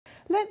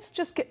Let's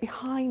just get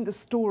behind the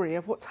story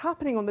of what's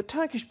happening on the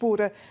Turkish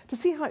border to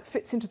see how it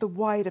fits into the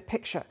wider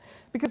picture.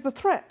 Because the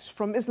threat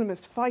from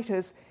Islamist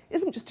fighters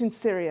isn't just in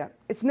Syria,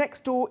 it's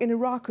next door in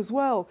Iraq as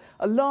well,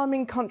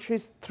 alarming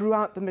countries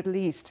throughout the Middle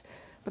East.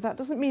 But that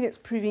doesn't mean it's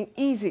proving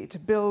easy to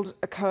build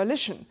a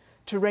coalition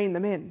to rein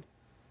them in.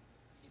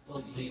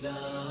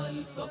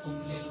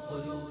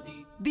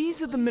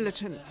 These are the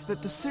militants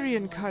that the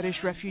Syrian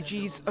Kurdish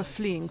refugees are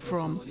fleeing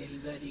from,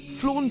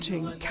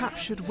 flaunting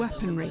captured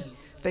weaponry.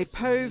 They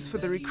pose for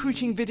the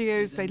recruiting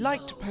videos they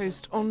like to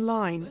post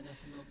online.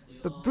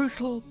 The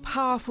brutal,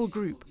 powerful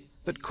group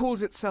that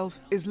calls itself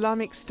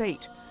Islamic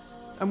State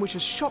and which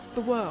has shocked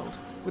the world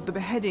with the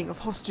beheading of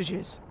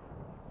hostages.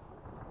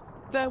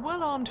 Their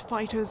well-armed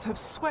fighters have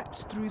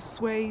swept through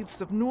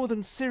swathes of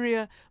northern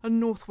Syria and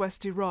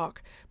northwest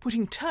Iraq,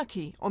 putting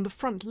Turkey on the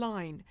front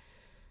line.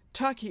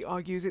 Turkey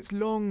argues its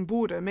long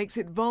border makes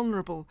it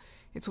vulnerable.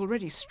 It's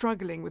already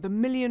struggling with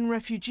 1 million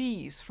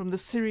refugees from the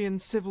Syrian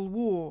civil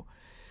war.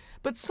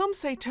 But some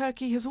say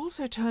Turkey has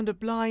also turned a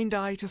blind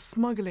eye to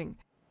smuggling.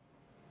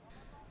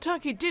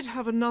 Turkey did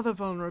have another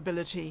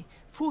vulnerability: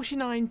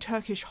 49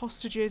 Turkish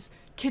hostages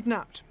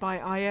kidnapped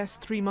by IS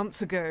 3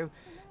 months ago,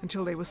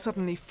 until they were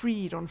suddenly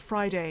freed on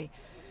Friday.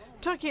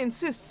 Turkey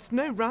insists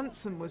no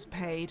ransom was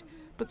paid,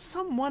 but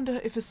some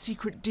wonder if a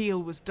secret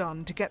deal was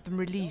done to get them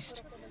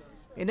released.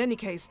 In any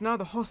case, now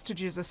the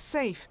hostages are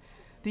safe.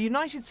 The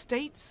United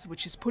States,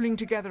 which is pulling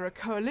together a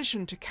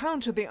coalition to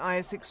counter the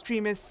IS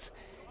extremists,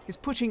 is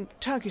putting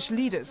Turkish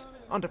leaders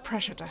under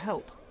pressure to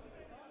help.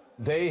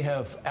 They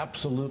have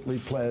absolutely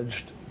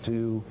pledged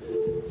to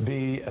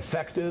be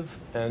effective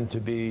and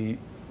to be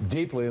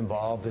deeply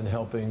involved in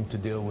helping to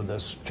deal with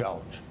this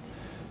challenge.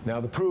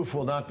 Now, the proof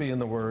will not be in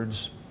the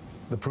words,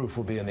 the proof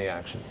will be in the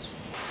actions.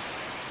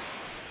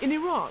 In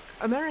Iraq,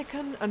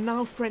 American and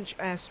now French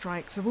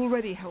airstrikes have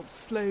already helped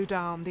slow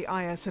down the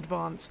IS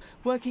advance,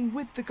 working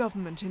with the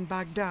government in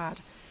Baghdad.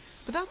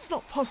 But that's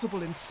not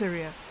possible in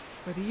Syria,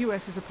 where the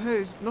US is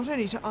opposed not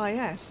only to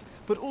IS,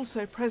 but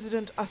also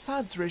President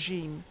Assad's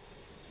regime.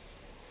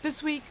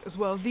 This week, as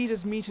world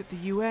leaders meet at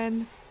the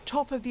UN,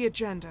 top of the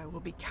agenda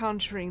will be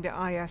countering the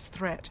IS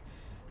threat.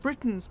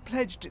 Britain's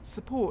pledged its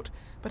support,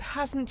 but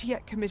hasn't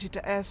yet committed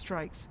to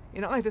airstrikes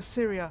in either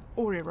Syria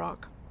or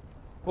Iraq.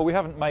 Well, we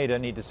haven't made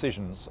any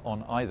decisions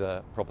on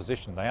either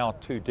proposition. They are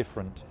two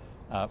different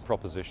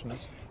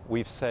propositions.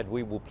 We've said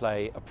we will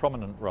play a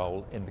prominent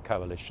role in the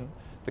coalition.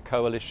 The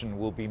coalition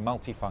will be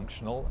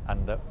multifunctional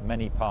and there are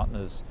many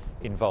partners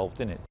involved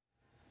in it.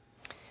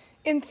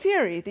 In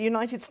theory, the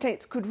United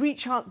States could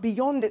reach out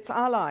beyond its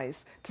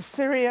allies to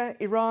Syria,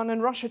 Iran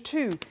and Russia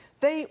too.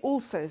 They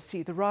also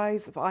see the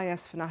rise of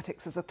IS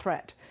fanatics as a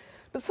threat.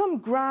 But some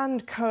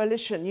grand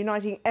coalition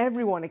uniting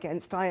everyone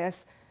against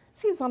IS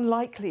seems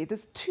unlikely.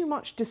 There's too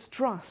much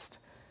distrust.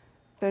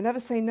 Though never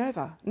say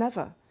never,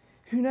 never.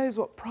 Who knows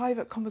what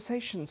private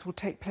conversations will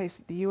take place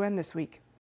at the UN this week?